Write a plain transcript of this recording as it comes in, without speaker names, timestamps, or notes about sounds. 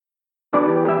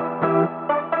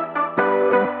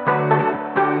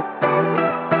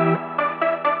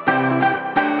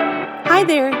Hi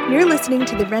there, you're listening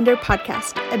to the Render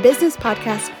Podcast, a business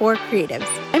podcast for creatives.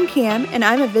 I'm Cam, and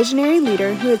I'm a visionary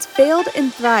leader who has failed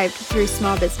and thrived through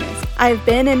small business. I've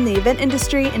been in the event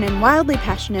industry and am wildly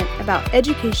passionate about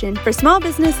education for small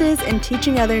businesses and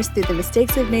teaching others through the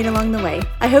mistakes I've made along the way.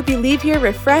 I hope you leave here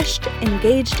refreshed,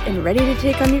 engaged, and ready to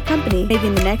take on your company,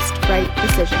 making the next right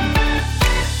decision.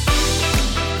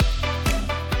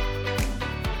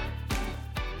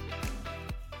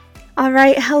 All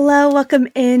right. Hello. Welcome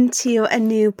into a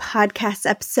new podcast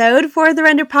episode for the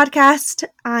Render Podcast.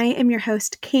 I am your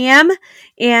host, Cam,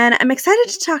 and I'm excited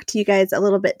to talk to you guys a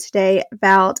little bit today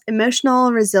about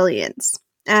emotional resilience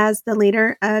as the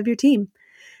leader of your team.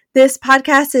 This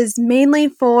podcast is mainly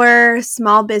for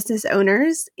small business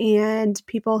owners and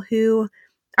people who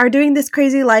are doing this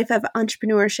crazy life of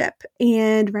entrepreneurship.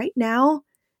 And right now,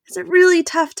 it's a really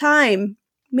tough time.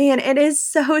 Man, it is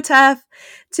so tough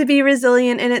to be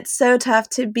resilient, and it's so tough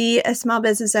to be a small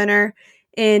business owner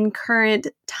in current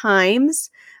times.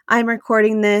 I'm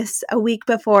recording this a week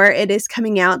before it is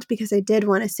coming out because I did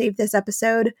want to save this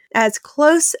episode as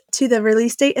close to the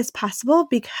release date as possible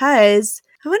because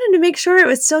I wanted to make sure it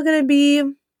was still going to be,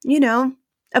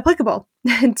 applicable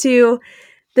to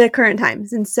the current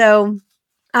times. And so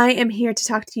I am here to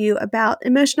talk to you about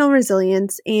emotional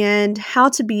resilience and how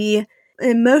to be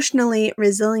emotionally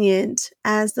resilient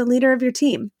as the leader of your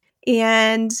team.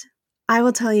 And I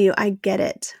will tell you, I get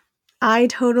it. I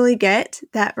totally get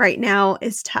that right now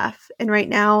is tough and right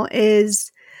now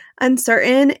is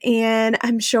uncertain. And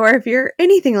I'm sure if you're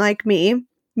anything like me,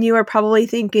 you are probably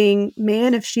thinking,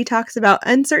 man, if she talks about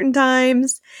uncertain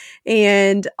times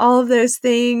and all of those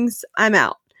things, I'm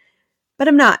out. But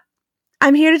I'm not.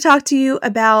 I'm here to talk to you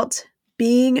about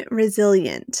being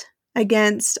resilient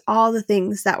against all the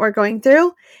things that we're going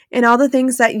through and all the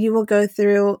things that you will go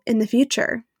through in the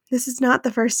future. This is not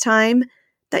the first time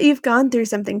that you've gone through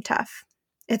something tough.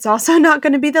 It's also not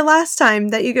going to be the last time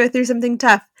that you go through something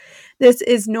tough. This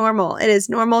is normal. It is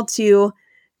normal to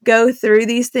go through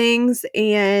these things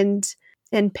and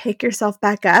pick yourself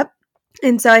back up.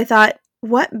 And so I thought,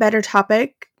 what better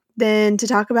topic than to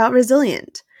talk about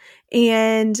resilient?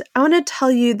 And I want to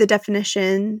tell you the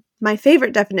definition. My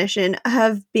favorite definition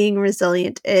of being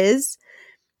resilient is,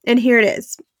 and here it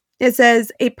is. It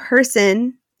says, a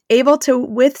person able to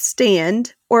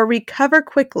withstand or recover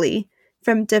quickly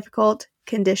from difficult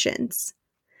conditions.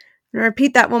 I'm going to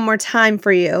repeat that one more time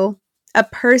for you. A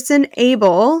person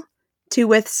able to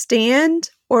withstand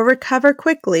or recover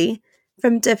quickly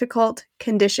from difficult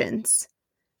conditions.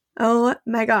 Oh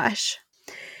my gosh.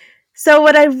 So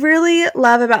what I really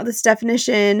love about this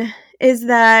definition is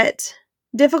that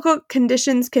difficult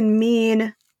conditions can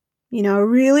mean,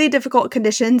 really difficult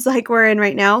conditions like we're in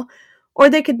right now, or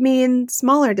they could mean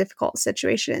smaller difficult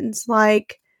situations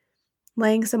like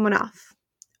laying someone off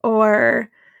or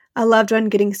a loved one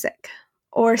getting sick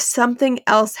or something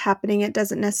else happening. It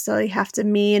doesn't necessarily have to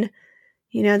mean,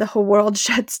 the whole world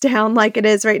shuts down like it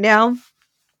is right now.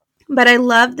 But I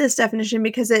love this definition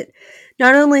because it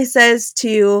not only says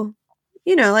to,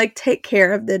 take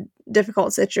care of the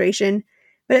difficult situation,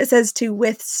 but it says to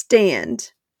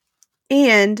withstand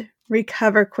and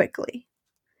recover quickly.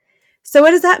 So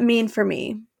what does that mean for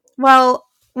me? Well,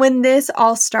 when this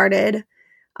all started,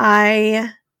 I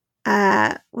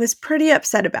was pretty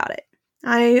upset about it.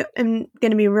 I am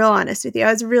going to be real honest with you.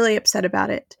 I was really upset about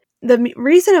it. The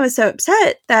reason I was so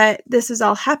upset that this was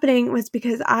all happening was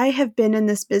because I have been in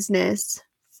this business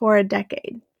for a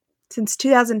decade. Since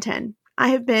 2010, I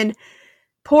have been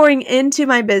pouring into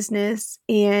my business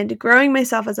and growing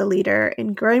myself as a leader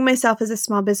and growing myself as a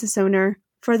small business owner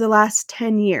for the last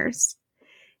 10 years.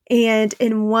 And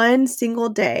in one single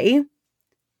day,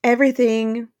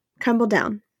 everything crumbled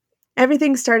down.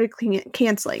 Everything started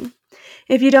canceling.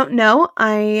 If you don't know,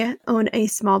 I own a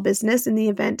small business in the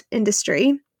event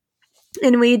industry,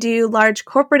 and we do large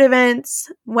corporate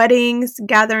events, weddings,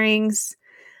 gatherings,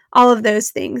 all of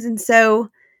those things. And so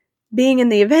being in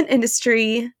the event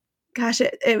industry, gosh,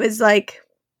 it was like,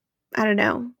 I don't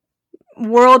know,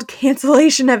 world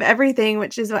cancellation of everything,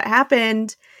 which is what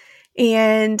happened.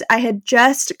 And I had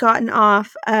just gotten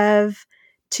off of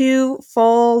 2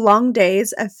 full long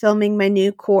days of filming my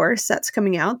new course that's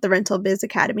coming out, the Rental Biz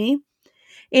Academy.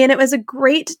 And it was a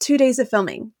great 2 days of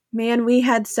filming. Man, we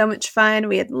had so much fun.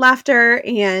 We had laughter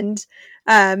and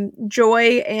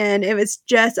joy, and it was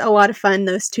just a lot of fun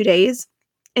those 2 days.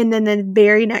 And then the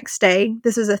very next day,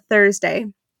 this was a Thursday,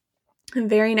 the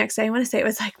very next day, I want to say it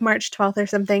was like March 12th or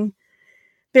something.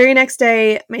 Very next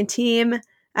day, my team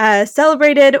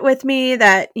celebrated with me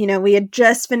that, we had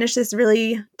just finished this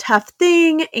really tough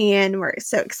thing and we're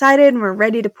so excited and we're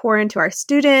ready to pour into our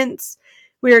students.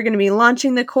 we are going to be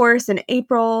launching the course in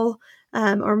April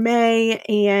or May.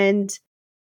 And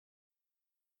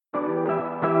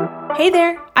hey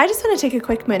there, I just want to take a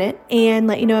quick minute and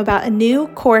let you know about a new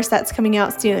course that's coming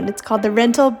out soon. It's called the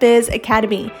Rental Biz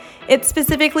Academy. It's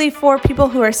specifically for people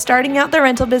who are starting out their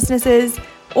rental businesses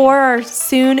or are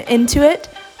soon into it,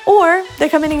 or they're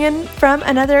coming in from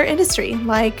another industry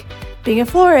like being a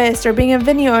florist or being a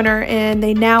venue owner, and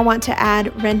they now want to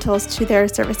add rentals to their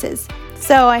services.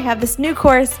 So I have this new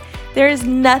course. There is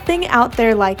nothing out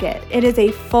there like it. It is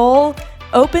a full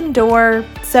open door.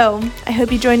 So I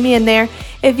hope you join me in there.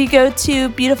 If you go to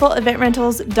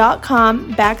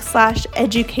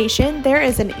beautifuleventrentals.com/education, there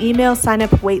is an email sign up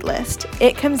waitlist.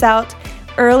 It comes out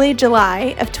early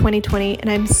July of 2020, and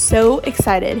I'm so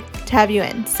excited to have you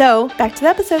in. So back to the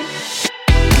episode.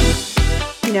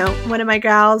 One of my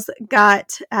gals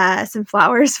got some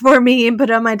flowers for me and put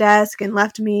it on my desk and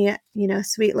left me,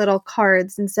 sweet little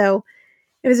cards. And so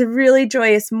it was a really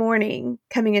joyous morning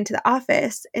coming into the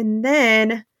office. And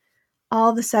then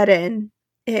all of a sudden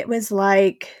it was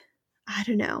like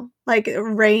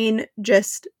rain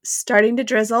just starting to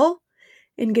drizzle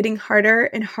and getting harder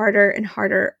and harder and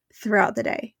harder throughout the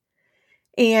day.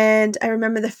 And I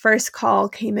remember the first call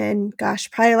came in,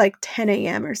 probably like 10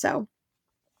 a.m. or so.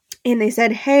 And they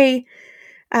said, hey,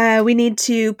 we need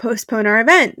to postpone our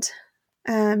event.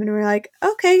 And we're like,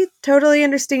 okay, totally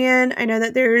understand. I know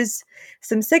that there's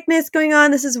some sickness going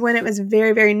on. This is when it was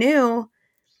very, very new.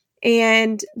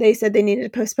 And they said they needed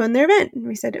to postpone their event. And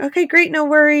we said, okay, great, no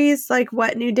worries. Like,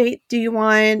 what new date do you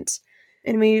want?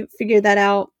 And we figured that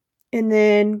out. And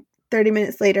then 30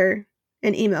 minutes later,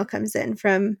 an email comes in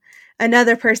from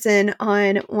another person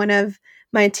on one of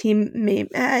my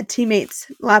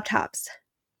teammates' laptops.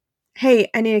 Hey,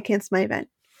 I need to cancel my event.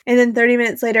 And then 30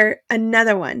 minutes later,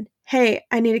 another one. Hey,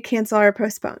 I need to cancel or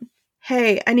postpone.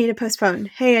 Hey, I need to postpone.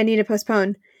 Hey, I need to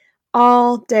postpone.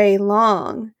 All day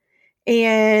long.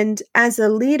 And as a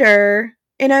leader,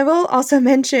 and I will also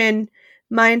mention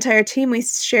my entire team, we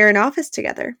share an office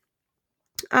together.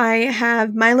 I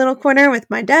have my little corner with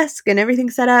my desk and everything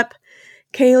set up.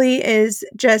 Kaylee is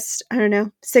just,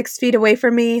 6 feet away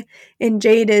from me. And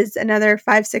Jade is another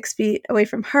 5-6 feet away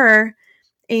from her.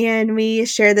 And we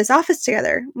share this office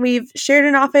together. We've shared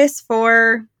an office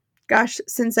for,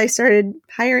 since I started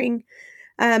hiring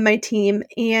my team.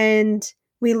 And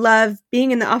we love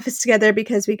being in the office together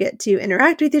because we get to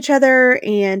interact with each other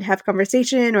and have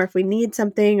conversation, or if we need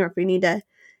something, or if we need to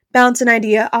bounce an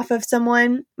idea off of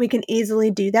someone, we can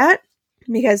easily do that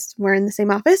because we're in the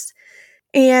same office.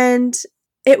 And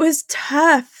it was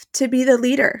tough to be the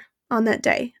leader on that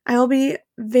day. I will be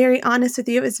very honest with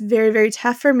you. It was very, very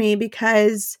tough for me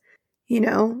because,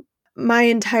 my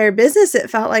entire business, it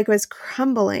felt like, was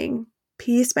crumbling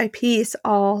piece by piece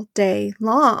all day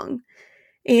long.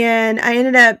 And I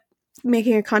ended up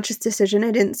making a conscious decision.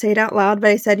 I didn't say it out loud,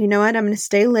 but I said, you know what? I'm going to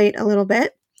stay late a little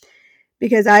bit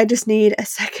because I just need a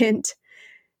second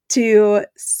to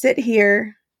sit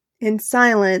here in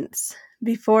silence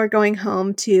before going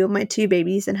home to my 2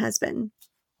 babies and husband.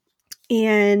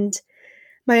 And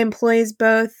my employees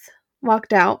both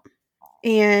walked out,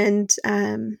 and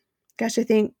I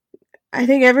think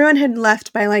everyone had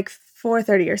left by like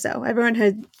 4:30 or so. Everyone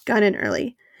had gone in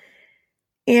early,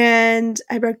 and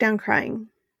I broke down crying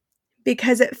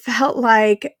because it felt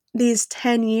like these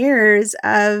 10 years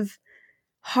of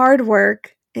hard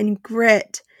work and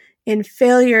grit and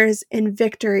failures and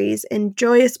victories and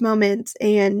joyous moments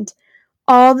and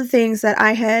all the things that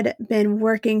I had been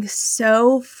working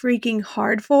so freaking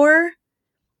hard for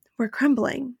were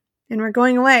crumbling and were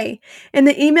going away. And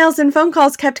the emails and phone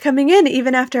calls kept coming in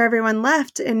even after everyone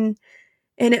left. And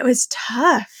it was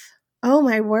tough. Oh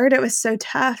my word, it was so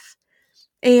tough.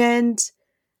 And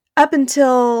up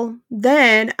until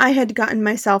then, I had gotten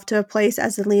myself to a place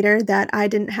as a leader that I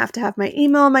didn't have to have my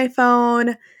email on my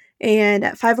phone. And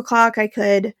at 5 o'clock, I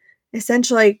could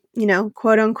essentially,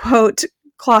 quote unquote,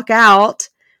 clock out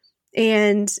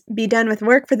and be done with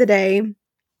work for the day.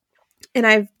 And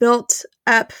I've built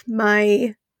up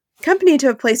my company to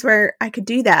a place where I could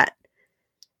do that.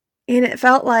 And it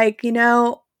felt like,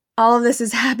 all of this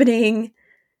is happening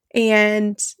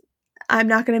and I'm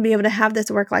not going to be able to have this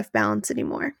work-life balance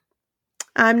anymore.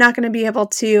 I'm not going to be able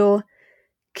to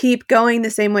keep going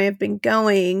the same way I've been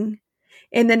going.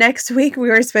 And the next week we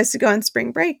were supposed to go on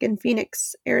spring break in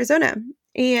Phoenix, Arizona.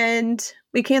 And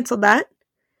we canceled that.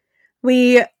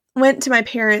 We went to my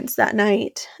parents that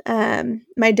night.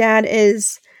 My dad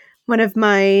is one of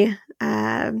my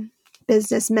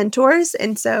business mentors.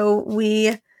 And so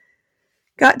we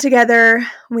got together.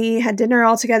 We had dinner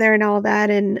all together and all of that.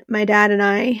 And my dad and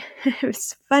I, it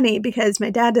was funny because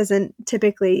my dad doesn't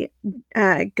typically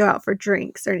go out for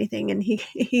drinks or anything. And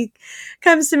he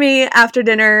comes to me after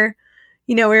dinner.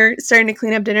 We're starting to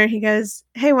clean up dinner. He goes,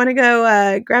 "Hey, want to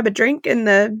go grab a drink in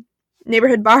the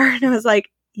neighborhood bar?" And I was like,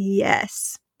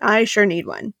 yes, I sure need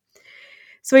one.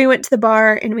 So we went to the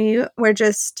bar and we were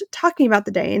just talking about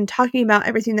the day and talking about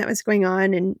everything that was going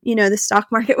on. And, the stock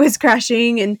market was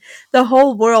crashing and the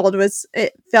whole world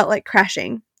it felt like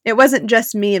crashing. It wasn't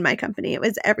just me and my company. It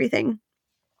was everything.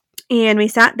 And we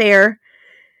sat there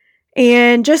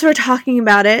and just were talking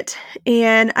about it.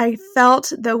 And I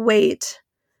felt the weight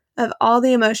of all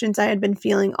the emotions I had been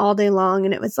feeling all day long.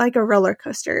 And it was like a roller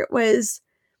coaster.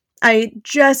 I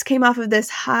just came off of this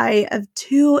high of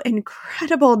 2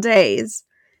 incredible days.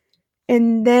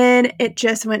 And then it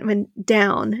just went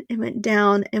down and went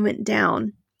down and went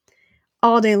down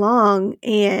all day long.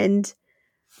 And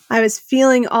I was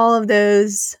feeling all of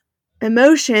those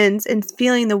emotions and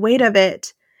feeling the weight of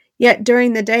it. Yet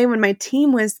during the day when my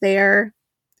team was there,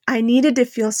 I needed to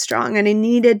feel strong and I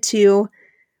needed to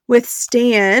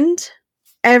withstand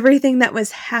everything that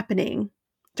was happening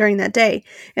during that day.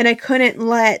 And I couldn't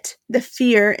let the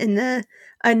fear and the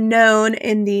unknown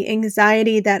and the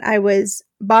anxiety that I was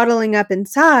bottling up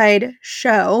inside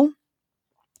show.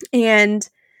 And,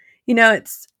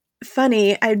 it's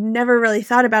funny. I've never really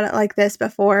thought about it like this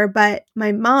before, but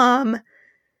my mom,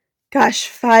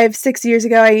 5-6 years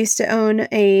ago, I used to own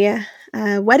a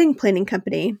wedding planning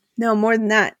company. No, more than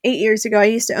that. 8 years ago, I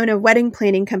used to own a wedding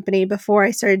planning company before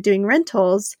I started doing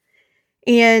rentals.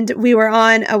 And we were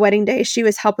on a wedding day. She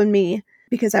was helping me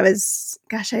because I was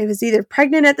either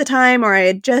pregnant at the time or I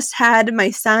had just had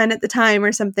my son at the time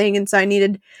or something. And so I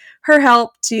needed her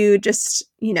help to just,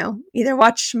 either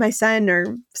watch my son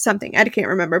or something. I can't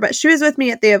remember, but she was with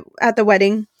me at the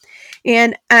wedding.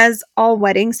 And as all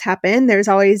weddings happen, there's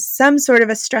always some sort of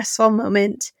a stressful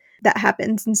moment that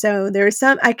happens. And so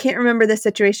I can't remember the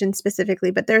situation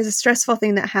specifically, but there's a stressful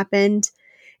thing that happened.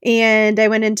 And I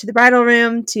went into the bridal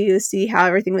room to see how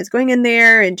everything was going in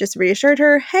there and just reassured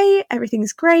her, "Hey,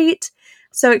 everything's great.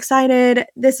 So excited.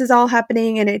 This is all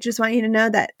happening. And I just want you to know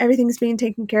that everything's being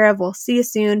taken care of. We'll see you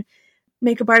soon.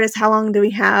 Makeup artist, how long do we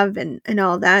have?" And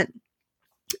all of that.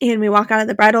 And we walk out of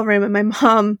the bridal room and my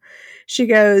mom, she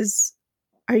goes,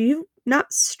 "Are you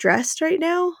not stressed right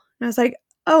now?" And I was like,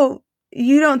 "Oh,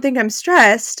 you don't think I'm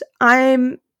stressed?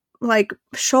 I'm like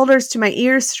shoulders to my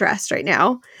ears stressed right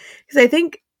now." Because I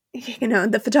think,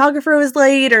 the photographer was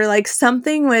late or like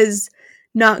something was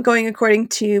not going according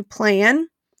to plan,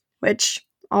 which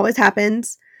always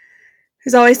happens.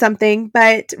 There's always something.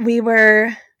 But we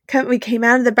came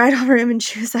out of the bridal room and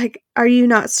she was like, "Are you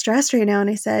not stressed right now?" And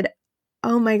I said,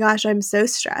 "Oh my gosh, I'm so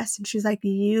stressed." And she's like,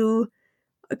 "You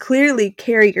clearly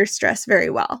carry your stress very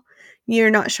well.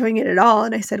 You're not showing it at all."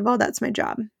 And I said, "Well, that's my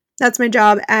job. That's my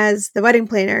job as the wedding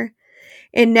planner."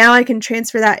 And now I can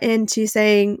transfer that into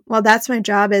saying, well, that's my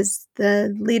job as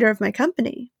the leader of my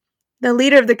company. The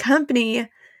leader of the company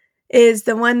is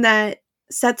the one that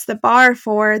sets the bar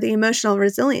for the emotional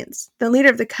resilience. The leader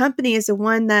of the company is the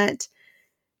one that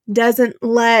doesn't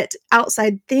let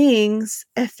outside things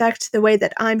affect the way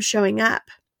that I'm showing up.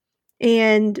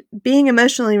 And being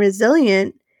emotionally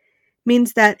resilient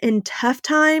means that in tough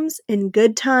times, in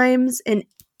good times, in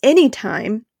any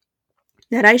time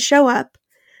that I show up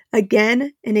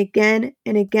again and again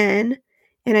and again,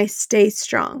 and I stay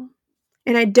strong.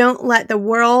 And I don't let the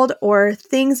world or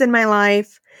things in my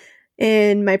life,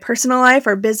 in my personal life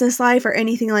or business life or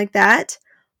anything like that,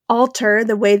 alter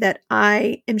the way that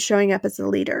I am showing up as a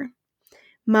leader.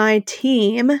 My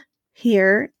team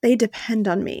here, they depend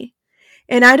on me.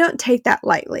 And I don't take that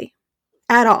lightly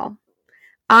at all.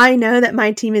 I know that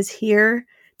my team is here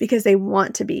because they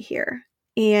want to be here.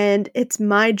 And it's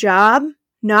my job,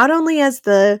 not only as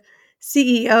the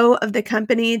CEO of the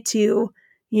company to,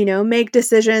 make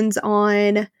decisions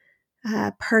on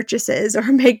purchases or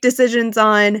make decisions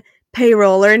on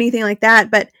payroll or anything like that,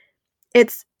 but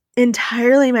it's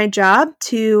entirely my job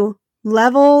to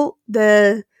level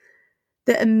the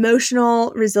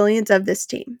emotional resilience of this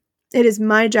team. It is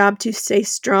my job to stay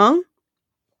strong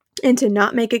and to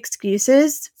not make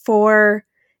excuses for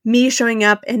me showing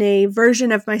up in a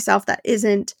version of myself that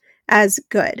isn't as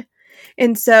good.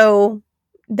 And so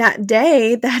that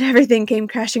day that everything came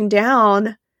crashing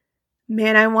down,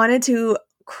 man, I wanted to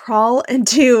crawl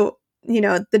into,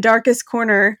 the darkest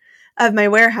corner of my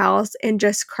warehouse and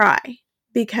just cry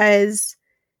because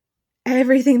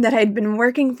everything that I'd been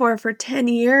working for 10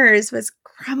 years was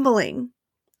crumbling.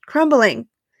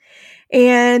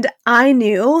 And I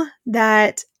knew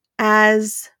that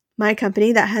as my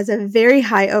company that has a very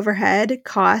high overhead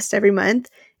cost every month,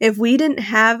 if we didn't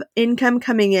have income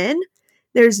coming in,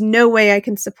 there's no way I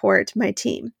can support my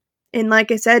team. And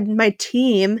like I said, my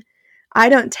team, I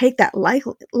don't take that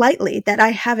lightly that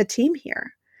I have a team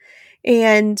here.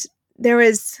 And there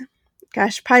was,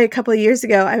 probably a couple of years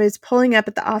ago, I was pulling up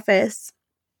at the office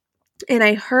and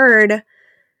I heard,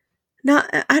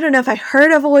 I don't know if I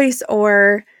heard a voice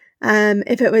or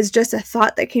if it was just a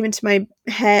thought that came into my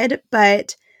head,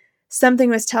 but something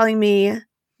was telling me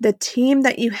the team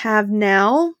that you have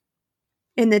now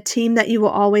and the team that you will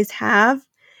always have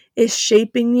is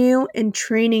shaping you and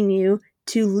training you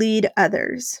to lead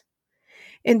others.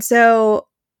 And so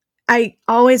I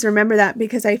always remember that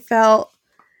because I felt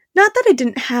not that I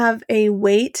didn't have a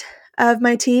weight of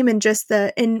my team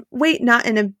and weight not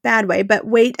in a bad way, but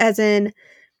weight as in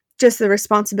just the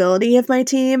responsibility of my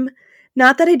team.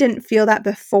 Not that I didn't feel that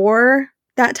before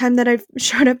that time that I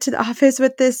showed up to the office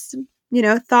with this,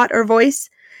 thought or voice,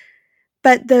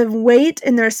 but the weight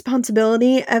and the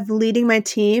responsibility of leading my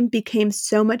team became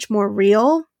so much more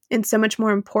real and so much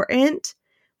more important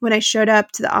when I showed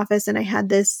up to the office and I had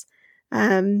this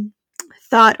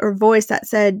thought or voice that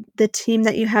said, the team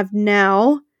that you have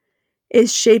now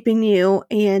is shaping you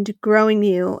and growing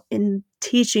you and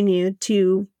teaching you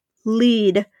to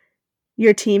lead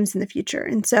your teams in the future.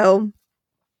 And so,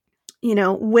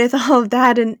 with all of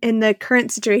that and the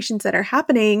current situations that are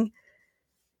happening,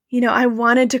 I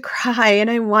wanted to cry and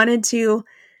I wanted to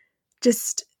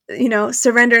just,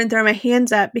 surrender and throw my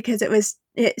hands up because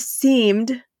it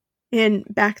seemed, and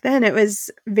back then it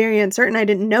was very uncertain. I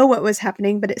didn't know what was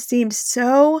happening, but it seemed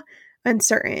so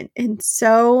uncertain and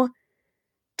so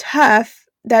tough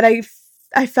that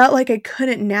I felt like I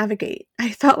couldn't navigate.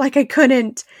 I felt like I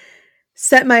couldn't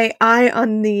set my eye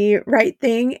on the right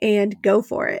thing and go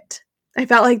for it. I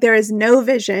felt like there is no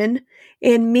vision.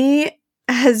 And me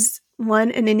as one,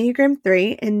 an Enneagram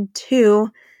 3, and 2,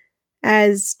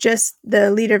 as just the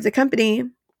leader of the company,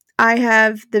 I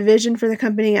have the vision for the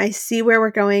company. I see where we're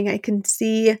going. I can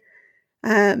see,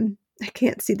 I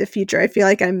can't see the future. I feel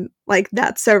like I'm like,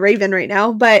 that's so Raven right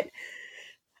now, but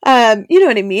you know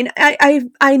what I mean?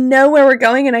 I know where we're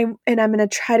going and I'm going to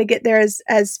try to get there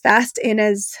as fast and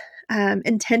as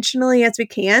intentionally as we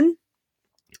can.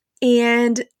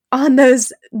 And on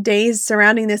those days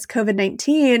surrounding this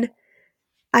COVID-19,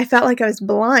 I felt like I was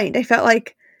blind. I felt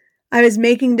like I was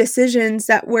making decisions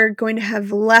that were going to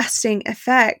have lasting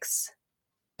effects,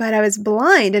 but I was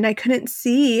blind and I couldn't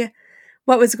see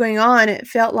what was going on. It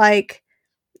felt like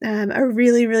a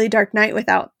really, really dark night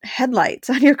without headlights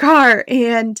on your car.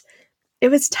 And it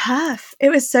was tough. It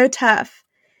was so tough.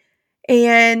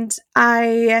 And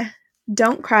I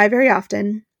don't cry very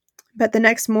often, but the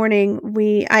next morning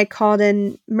I called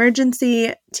an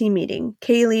emergency team meeting.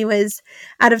 Kaylee was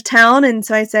out of town, and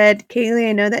so I said, Kaylee,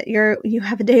 I know that you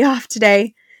have a day off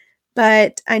today,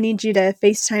 but I need you to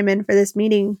FaceTime in for this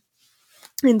meeting.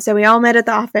 And so we all met at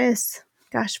the office,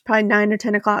 probably 9 or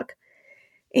 10 o'clock.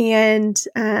 And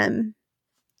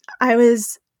I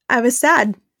was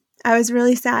sad. I was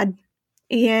really sad.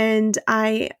 And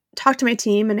I talked to my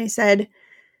team and I said,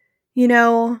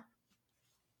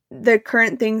 the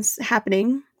current things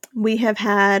happening, we have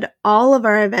had all of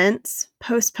our events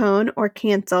postpone or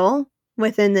cancel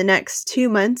within the next 2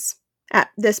 months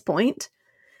at this point.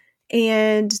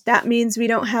 And that means we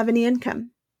don't have any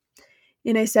income.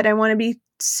 And I said, I want to be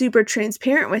super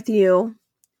transparent with you.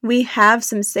 We have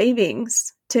some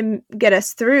savings to get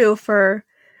us through for,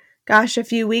 a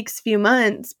few weeks, few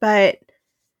months. But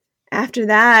after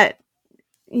that,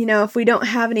 if we don't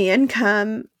have any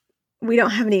income, we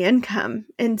don't have any income.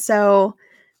 And so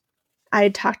I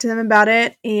talked to them about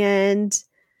it, and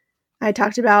I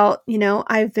talked about,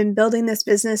 I've been building this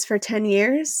business for 10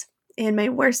 years and my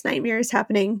worst nightmare is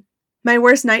happening. My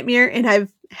worst nightmare, and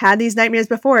I've had these nightmares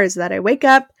before, is that I wake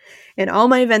up and all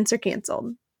my events are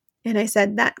canceled. And I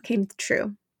said, that came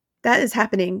true. That is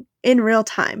happening in real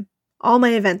time. All my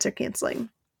events are canceling.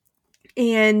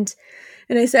 And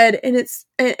I said,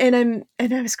 and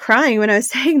I was crying when I was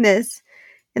saying this.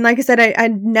 And like I said, I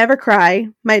never cry.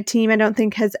 My team, I don't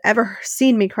think, has ever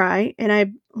seen me cry. And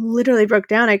I literally broke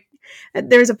down.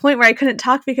 There was a point where I couldn't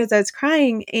talk because I was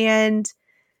crying. And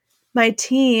my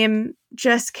team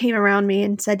just came around me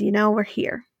and said, we're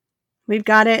here. We've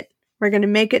got it. We're going to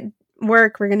make it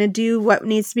work. We're going to do what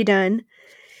needs to be done.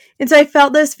 And so I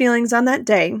felt those feelings on that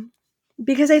day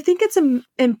because I think it's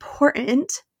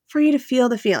important for you to feel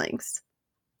the feelings.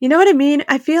 You know what I mean?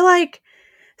 I feel like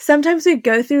sometimes we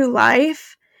go through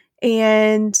life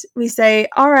and we say,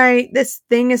 all right, this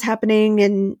thing is happening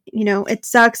and, it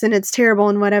sucks and it's terrible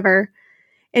and whatever.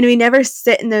 And we never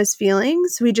sit in those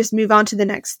feelings. We just move on to the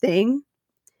next thing.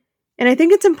 And I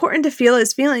think it's important to feel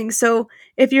those feelings. So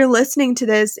if you're listening to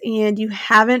this and you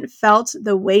haven't felt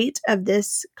the weight of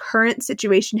this current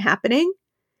situation happening,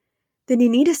 then you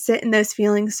need to sit in those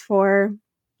feelings for,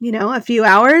 a few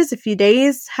hours, a few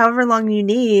days, however long you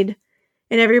need.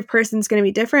 And every person's going to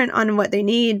be different on what they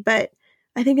need. But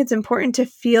I think it's important to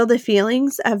feel the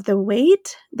feelings of the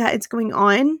weight that is going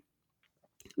on,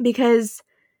 because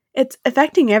it's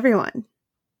affecting everyone.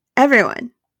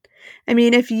 Everyone. I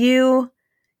mean,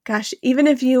 even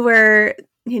if you were,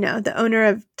 the owner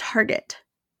of Target,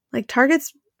 like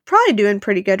Target's probably doing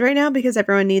pretty good right now because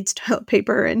everyone needs toilet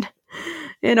paper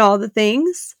and all the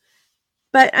things.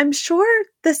 But I'm sure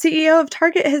the CEO of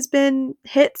Target has been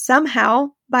hit somehow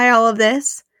by all of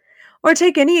this. Or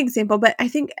take any example, but I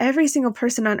think every single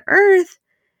person on earth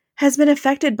has been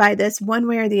affected by this one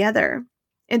way or the other.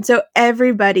 And so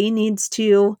everybody needs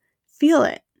to feel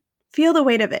it, feel the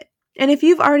weight of it. And if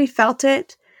you've already felt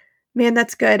it, man,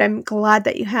 that's good. I'm glad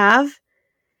that you have.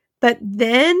 But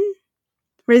then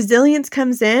resilience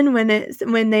comes in when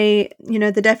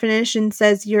the definition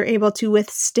says you're able to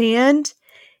withstand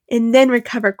and then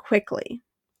recover quickly.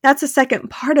 That's the second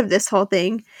part of this whole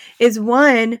thing is,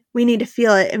 one, we need to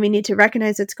feel it and we need to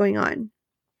recognize what's going on.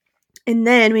 And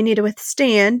then we need to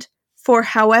withstand for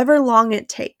however long it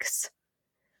takes.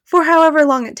 For however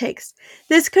long it takes.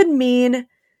 This could mean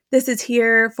this is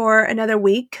here for another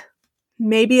week.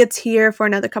 Maybe it's here for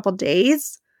another couple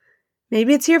days.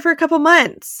 Maybe it's here for a couple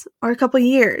months or a couple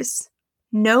years.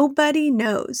 Nobody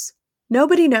knows.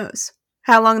 Nobody knows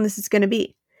how long this is going to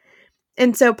be.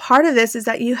 And so part of this is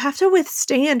that you have to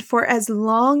withstand for as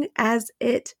long as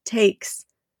it takes.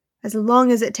 As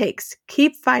long as it takes.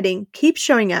 Keep fighting. Keep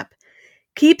showing up.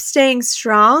 Keep staying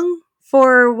strong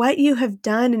for what you have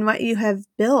done and what you have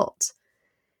built.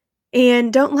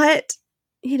 And don't let,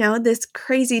 this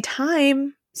crazy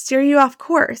time steer you off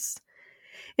course.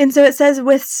 And so it says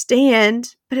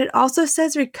withstand, but it also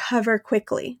says recover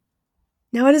quickly.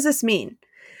 Now, what does this mean?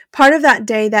 Part of that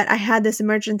day that I had this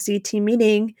emergency team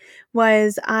meeting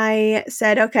was I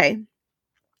said, okay,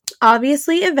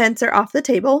 obviously events are off the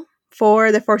table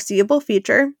for the foreseeable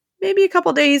future. Maybe a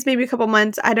couple days, maybe a couple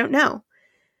months, I don't know.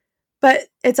 But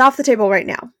it's off the table right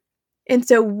now. And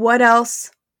so what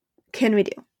else can we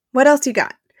do? What else you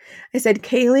got? I said,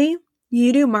 Kaylee,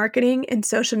 you do marketing and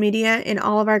social media and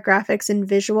all of our graphics and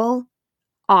visual.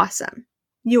 Awesome.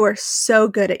 You are so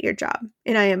good at your job.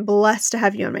 And I am blessed to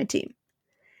have you on my team.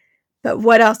 But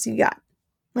what else you got?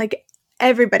 Like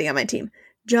everybody on my team.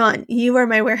 John, you are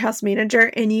my warehouse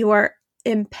manager and you are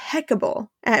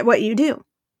impeccable at what you do.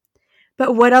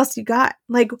 But what else you got?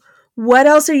 Like, what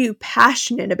else are you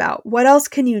passionate about? What else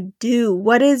can you do?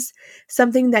 What is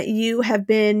something that you have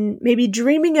been maybe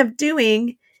dreaming of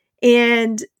doing,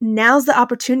 and now's the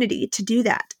opportunity to do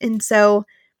that? And so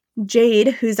Jade,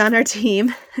 who's on our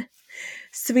team,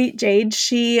 sweet Jade,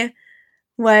 she's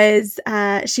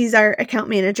our account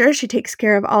manager. She takes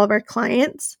care of all of our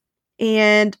clients.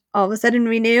 And all of a sudden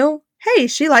we knew, hey,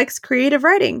 she likes creative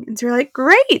writing. And so we're like,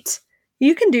 great,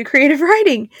 you can do creative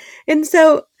writing. And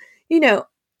so,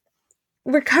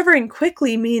 recovering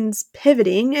quickly means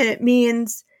pivoting, and it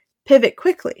means pivot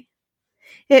quickly.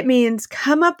 It means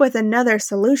come up with another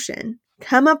solution,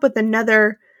 come up with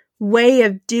another way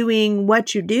of doing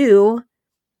what you do,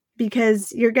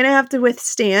 because you're going to have to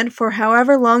withstand for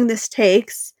however long this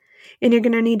takes, and you're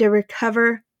going to need to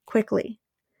recover quickly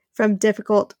from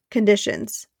difficult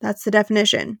conditions. That's the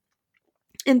definition.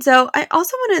 And so I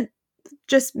also want to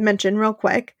just mention real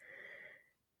quick,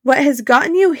 what has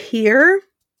gotten you here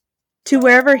to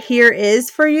wherever here is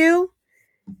for you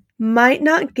might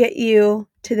not get you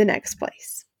to the next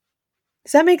place.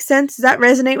 Does that make sense? Does that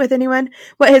resonate with anyone?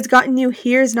 What has gotten you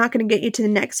here is not going to get you to the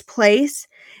next place.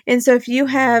 And so if you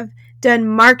have done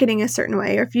marketing a certain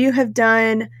way, or if you have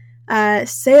done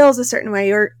sales a certain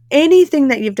way, or anything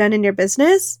that you've done in your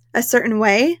business a certain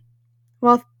way,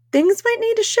 well, things might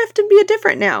need to shift and be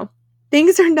different now.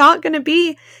 Things are not going to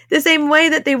be the same way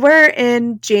that they were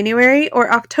in January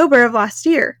or October of last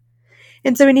year.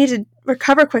 And so we need to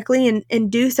recover quickly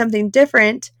and do something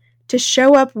different to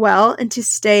show up well and to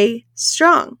stay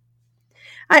strong.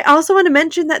 I also want to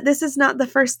mention that this is not the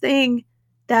first thing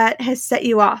that has set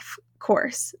you off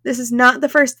course. This is not the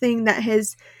first thing that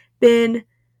has been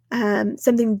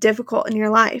something difficult in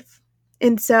your life.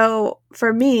 And so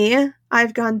for me,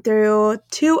 I've gone through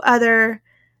 2 other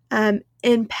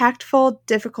impactful,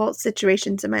 difficult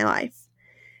situations in my life.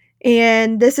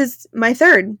 And this is my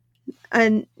third.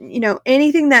 And,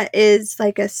 anything that is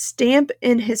like a stamp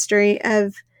in history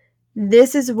of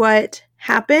this is what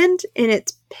happened and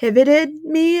it's pivoted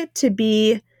me to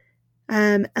be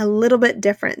a little bit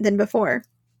different than before.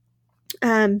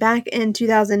 Back in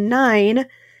 2009,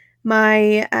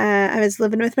 I was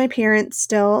living with my parents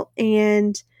still,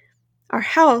 and our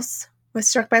house was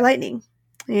struck by lightning,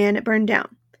 and it burned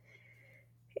down.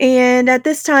 And at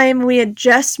this time, we had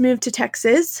just moved to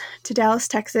Dallas,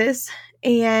 Texas,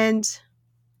 and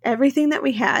everything that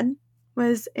we had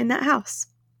was in that house.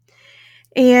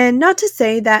 And not to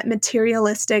say that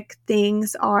materialistic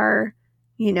things are,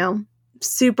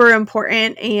 super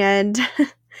important and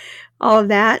all of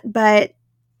that, but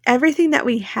everything that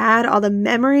we had, all the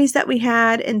memories that we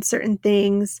had in certain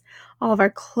things, all of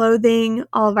our clothing,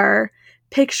 all of our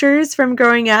pictures from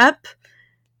growing up,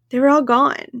 they were all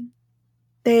gone.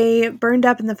 They burned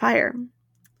up in the fire.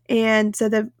 And so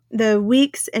the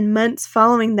weeks and months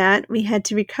following that, we had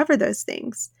to recover those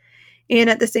things. And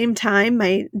at the same time,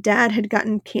 my dad had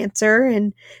gotten cancer,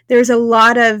 and there was a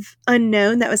lot of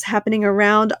unknown that was happening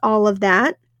around all of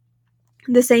that.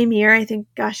 The same year, I think,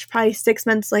 probably 6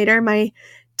 months later,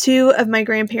 two of my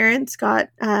grandparents got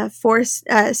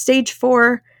stage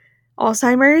 4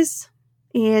 Alzheimer's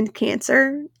and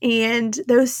cancer. And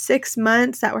those 6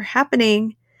 months that were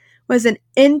happening was an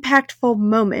impactful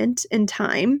moment in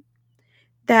time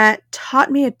that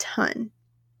taught me a ton.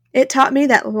 It taught me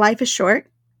that life is short.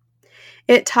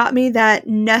 It taught me that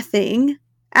nothing,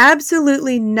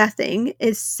 absolutely nothing,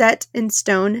 is set in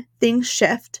stone. Things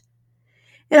shift.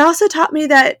 It also taught me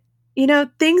that,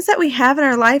 things that we have in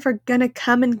our life are going to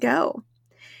come and go.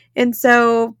 And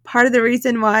so part of the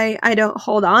reason why I don't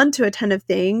hold on to a ton of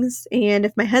things, and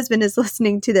if my husband is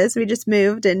listening to this, we just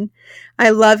moved and I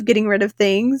love getting rid of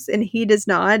things and he does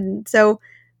not. And so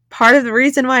part of the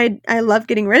reason why I love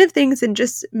getting rid of things and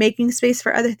just making space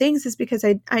for other things is because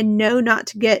I know not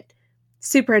to get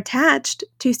super attached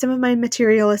to some of my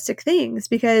materialistic things,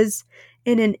 because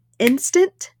in an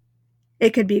instant, it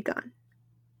could be gone.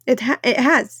 That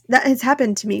has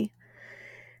happened to me.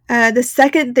 The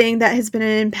second thing that has been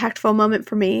an impactful moment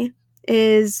for me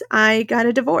is I got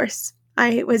a divorce.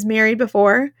 I was married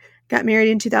before, got married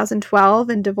in 2012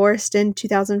 and divorced in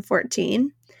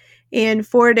 2014. And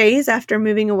 4 days after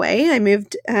moving away, I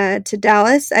moved to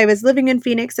Dallas. I was living in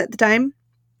Phoenix at the time.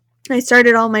 I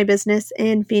started all my business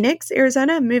in Phoenix,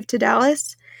 Arizona, moved to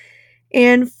Dallas.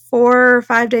 And 4 or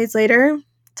 5 days later,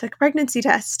 took a pregnancy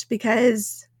test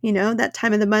because, that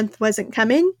time of the month wasn't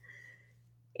coming.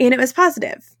 And it was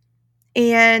positive.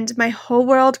 And my whole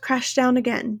world crashed down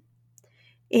again.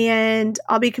 And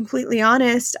I'll be completely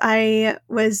honest, I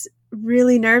was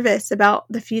really nervous about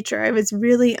the future. I was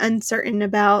really uncertain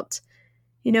about,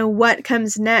 what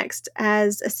comes next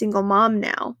as a single mom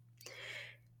now.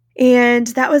 And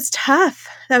that was tough.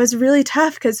 That was really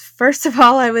tough because, first of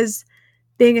all, I was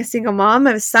being a single mom.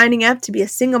 I was signing up to be a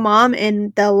single mom,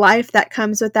 and the life that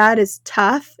comes with that is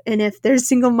tough. And if there's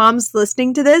single moms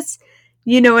listening to this,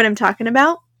 you know what I'm talking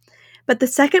about. But the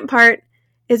second part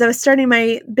is I was starting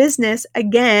my business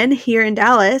again here in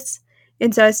Dallas.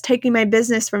 And so I was taking my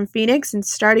business from Phoenix and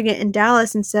starting it in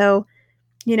Dallas. And so,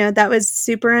 that was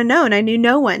super unknown. I knew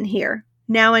no one here.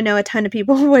 Now I know a ton of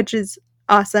people, which is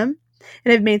awesome.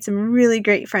 And I've made some really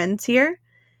great friends here.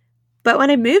 But when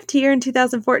I moved here in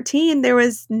 2014, there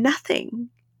was nothing.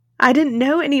 I didn't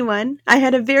know anyone. I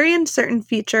had a very uncertain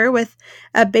future with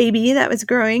a baby that was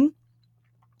growing.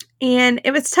 And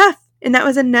it was tough. And that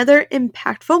was another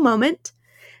impactful moment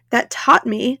that taught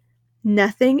me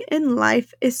nothing in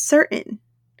life is certain.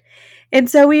 And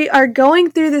so we are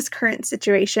going through this current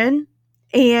situation.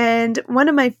 And one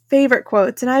of my favorite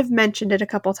quotes, and I've mentioned it a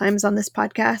couple times on this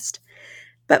podcast,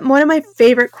 but one of my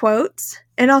favorite quotes,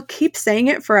 and I'll keep saying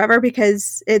it forever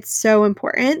because it's so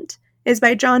important, is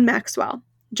by John Maxwell.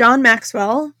 John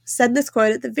Maxwell said this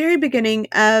quote at the very beginning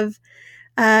of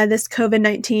this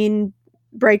COVID-19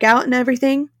 breakout and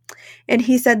everything. And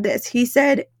he said this. He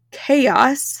said,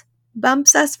 "Chaos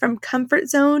bumps us from comfort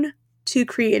zone to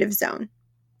creative zone."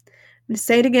 I'm going to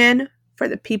say it again for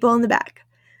the people in the back.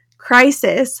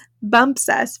 Crisis bumps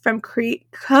us from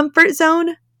comfort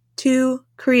zone to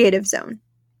creative zone.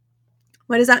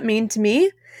 What does that mean to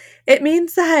me? It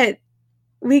means that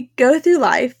we go through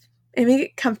life and we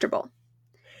get comfortable.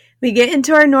 We get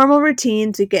into our normal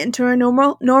routines. We get into our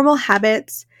normal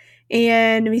habits.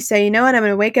 And we say, you know what, I'm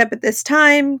going to wake up at this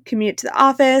time, commute to the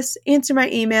office, answer my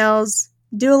emails,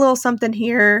 do a little something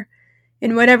here,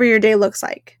 and whatever your day looks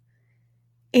like.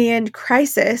 And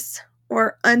crisis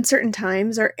or uncertain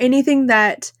times or anything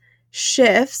that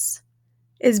shifts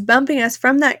is bumping us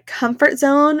from that comfort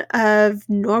zone of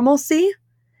normalcy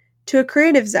to a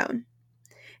creative zone.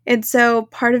 And so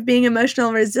part of being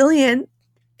emotional resilient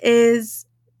is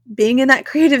being in that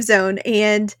creative zone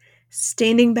and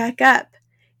standing back up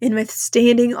and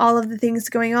withstanding all of the things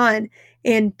going on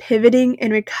and pivoting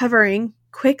and recovering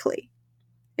quickly.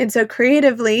 And so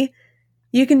creatively,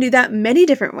 you can do that many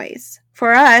different ways.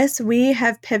 For us, we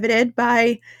have pivoted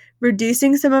by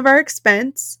reducing some of our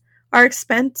expense. Our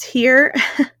expense here,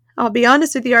 I'll be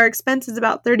honest with you, our expense is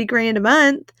about $30,000 a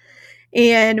month.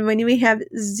 And when we have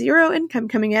zero income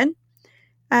coming in,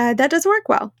 that doesn't work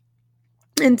well.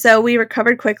 And so we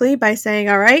recovered quickly by saying,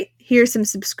 all right, here's some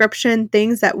subscription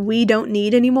things that we don't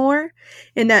need anymore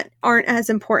and that aren't as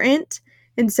important.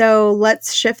 And so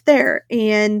let's shift there.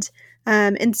 And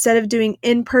instead of doing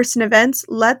in-person events,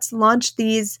 let's launch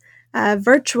these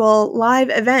virtual live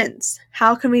events.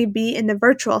 How can we be in the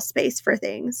virtual space for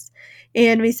things?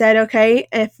 And we said, okay,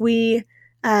 if we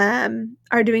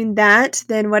are doing that,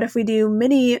 then what if we do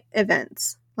mini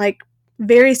events, like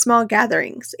very small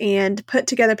gatherings, and put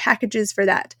together packages for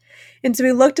that? And so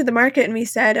we looked at the market and we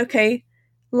said, okay,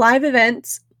 live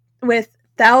events with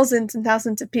thousands and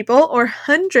thousands of people or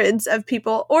hundreds of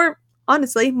people, or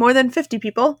honestly, more than 50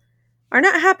 people are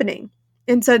not happening.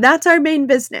 And so that's our main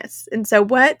business. And so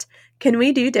what can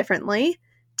we do differently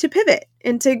to pivot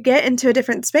and to get into a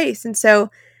different space? And so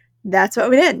that's what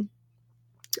we did.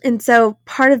 And so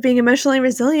part of being emotionally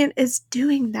resilient is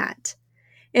doing that.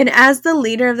 And as the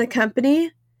leader of the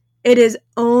company, it is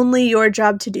only your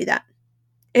job to do that.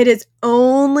 It is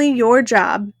only your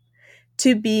job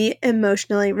to be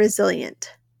emotionally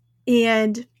resilient.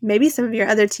 And maybe some of your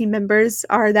other team members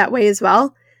are that way as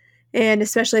well, and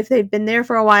especially if they've been there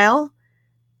for a while.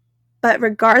 But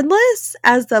regardless,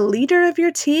 as the leader of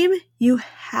your team, you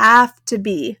have to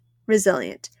be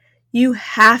resilient. You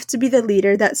have to be the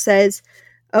leader that says,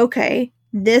 okay,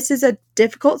 this is a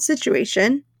difficult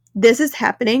situation. This is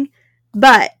happening,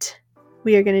 but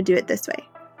we are going to do it this way.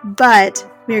 But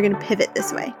we are going to pivot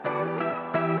this way.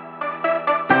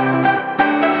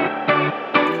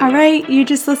 All right, you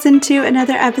just listened to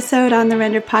another episode on the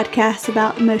Render Podcast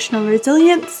about emotional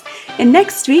resilience. And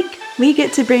next week, we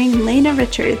get to bring Lena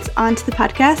Richards onto the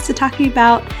podcast to talk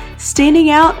about standing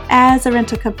out as a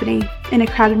rental company in a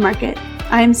crowded market.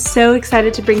 I'm so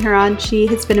excited to bring her on. She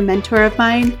has been a mentor of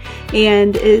mine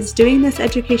and is doing this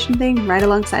education thing right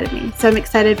alongside of me. So I'm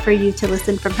excited for you to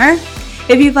listen from her.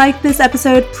 If you've liked this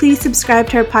episode, please subscribe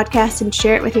to our podcast and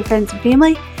share it with your friends and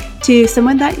family, to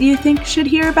someone that you think should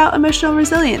hear about emotional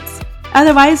resilience.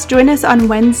 Otherwise, join us on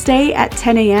Wednesday at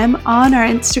 10 a.m. on our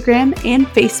Instagram and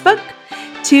Facebook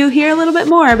to hear a little bit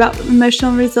more about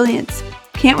emotional resilience.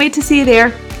 Can't wait to see you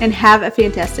there, and have a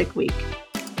fantastic week.